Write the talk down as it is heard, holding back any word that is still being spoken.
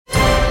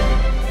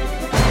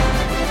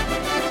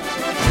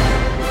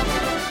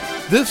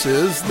This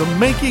is The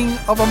Making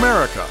of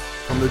America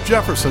from the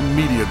Jefferson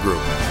Media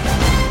Group.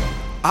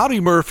 Audie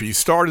Murphy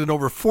starred in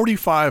over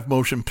 45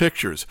 motion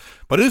pictures,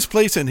 but his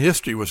place in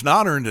history was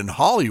not earned in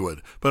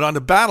Hollywood, but on the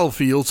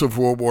battlefields of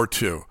World War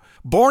II.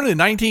 Born in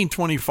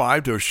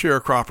 1925 to a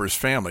sharecropper's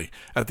family,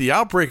 at the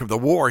outbreak of the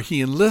war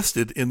he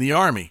enlisted in the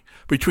Army.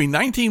 Between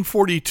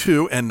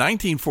 1942 and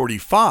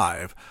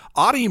 1945,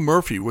 Audie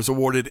Murphy was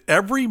awarded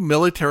every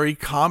military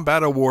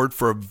combat award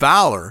for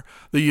valor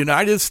the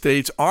United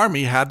States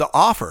Army had to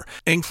offer,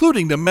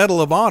 including the Medal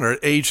of Honor at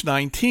age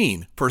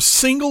 19, for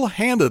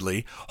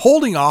single-handedly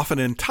holding off an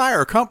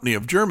entire company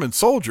of German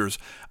soldiers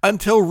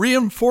until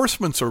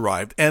reinforcements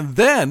arrived, and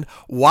then,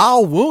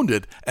 while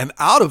wounded and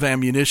out of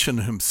ammunition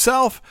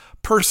himself,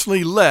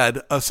 personally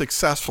led a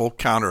successful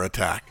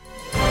counterattack.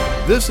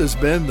 This has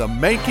been The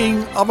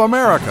Making of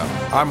America.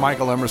 I'm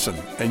Michael Emerson,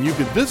 and you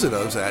can visit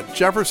us at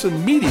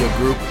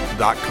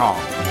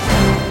jeffersonmediagroup.com.